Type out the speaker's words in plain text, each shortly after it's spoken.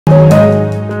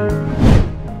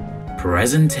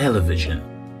Present television.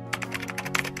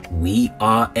 We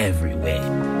are everywhere.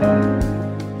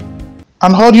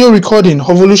 An audio recording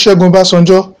of Olusegun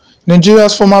Obasanjo,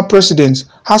 Nigeria's former president,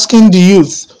 asking the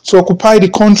youth to occupy the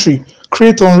country,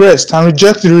 create unrest, and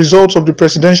reject the results of the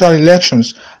presidential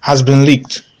elections has been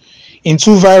leaked. In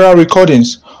two viral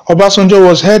recordings, Obasanjo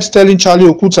was heard telling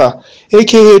Charlie Okuta,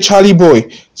 aka Charlie Boy,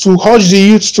 to urge the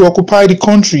youth to occupy the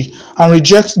country and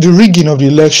reject the rigging of the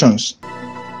elections.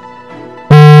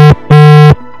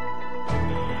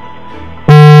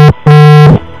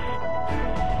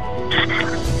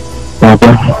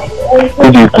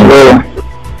 Good evening.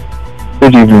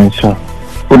 Good evening, sir.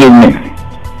 Good evening.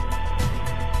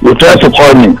 You tried to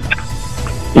call me?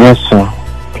 Yes, sir.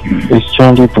 It's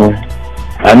Charlie Boy.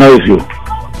 I know it's you.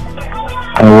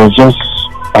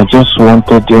 I just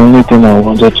wanted, the only thing I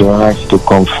wanted to ask to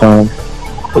confirm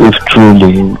if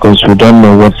truly, because we don't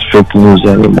know what's fake news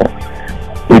anymore,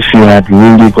 if you had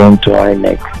really gone to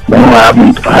INEC. No, I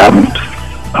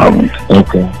haven't.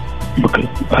 Okay.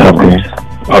 I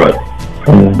haven't. Alright.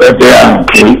 But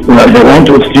they want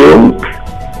to steal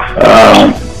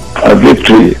a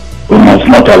victory. We must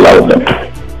not allow them.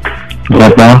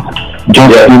 Baba,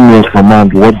 just give me a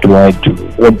command. What do I do?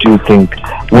 What do you think?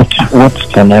 What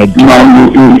can I do?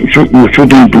 No, you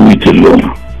shouldn't do it alone.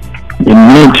 You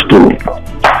need to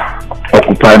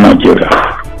occupy Nigeria.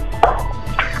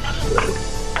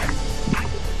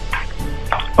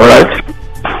 Alright?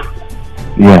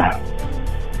 Yeah.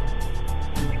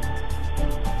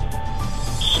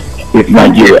 It's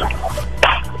Nigeria.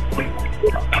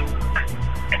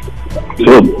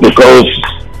 So, because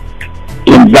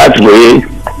in that way,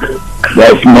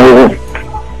 there's no,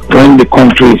 when the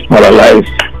country is paralyzed,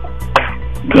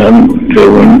 then they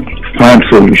will find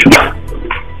solution.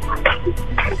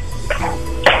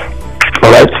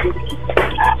 Alright?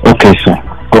 Okay, sir.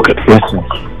 Okay. Yes, sir.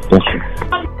 Yes, sir.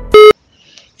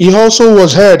 He also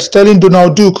was heard telling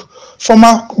Donald Duke,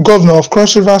 former governor of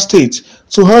Cross River State,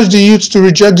 to urge the youth to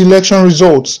reject the election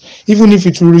results, even if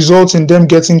it will result in them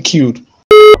getting killed.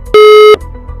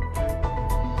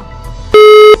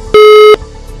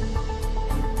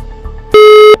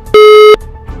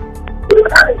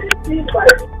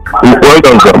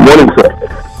 Welcome, sir. Morning, sir.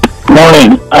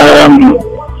 Morning.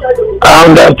 I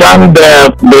understand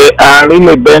that they are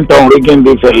really bent on rigging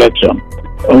this election,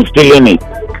 on stealing it.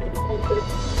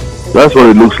 That's what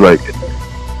it looks like.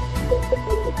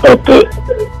 Okay.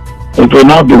 It will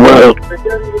not be well.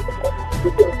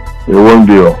 It won't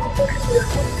be.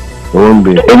 It won't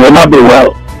be. It will not be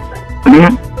well.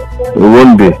 It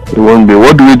won't be. It won't be.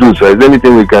 What do we do, sir? Is there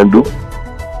anything we can do?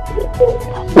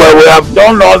 Well, we have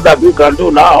done all that we can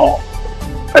do now.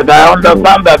 And I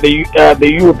understand that the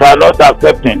youth are not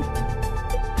accepting.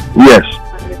 Yes.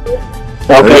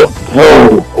 Okay. So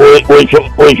we should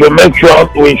make sure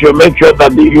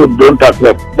that the youth don't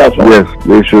accept. That's all. Yes,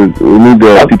 they should. We need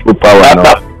the people power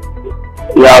now.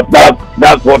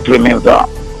 That's what remains.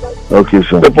 Okay,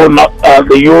 sir. People not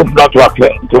the youth not to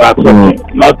accept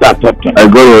it, not accepting. I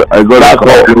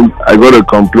got a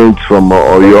complaint from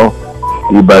Oyo,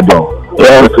 Ibadan.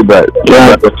 Yeah, so that.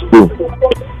 Yeah, that's true.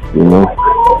 You know.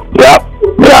 Yeah.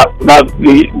 But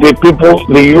the people,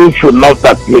 the youth should not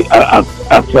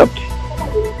accept.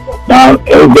 Now,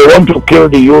 if they want to kill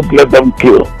the youth, let them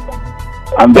kill,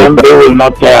 and then they will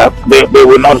not. They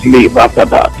will not leave after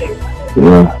that.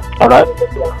 Yeah. All right.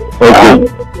 Okay.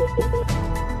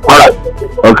 All right.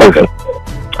 Okay.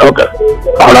 Okay.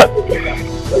 All right.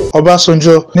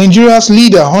 Obasanjo, Nigeria's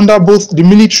leader under both the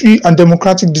military and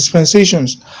democratic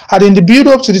dispensations, had in the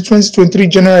build-up to the 2023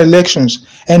 general elections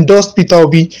endorsed Peter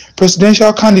Obi,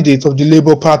 presidential candidate of the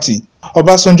Labour Party.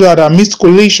 Obasanjo had, amidst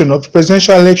collation of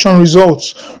presidential election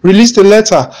results, released a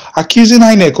letter accusing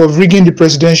INEC of rigging the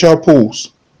presidential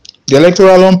polls. The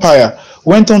electoral umpire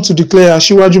went on to declare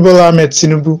Asiwaju Bola Ahmed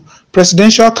Tinubu,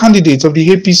 presidential candidate of the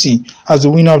APC, as the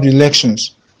winner of the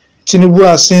elections. Tinubu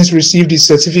has since received his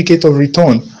certificate of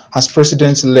return as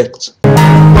president-elect.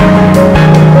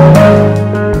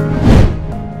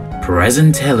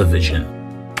 Present television.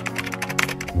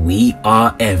 We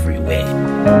are everywhere.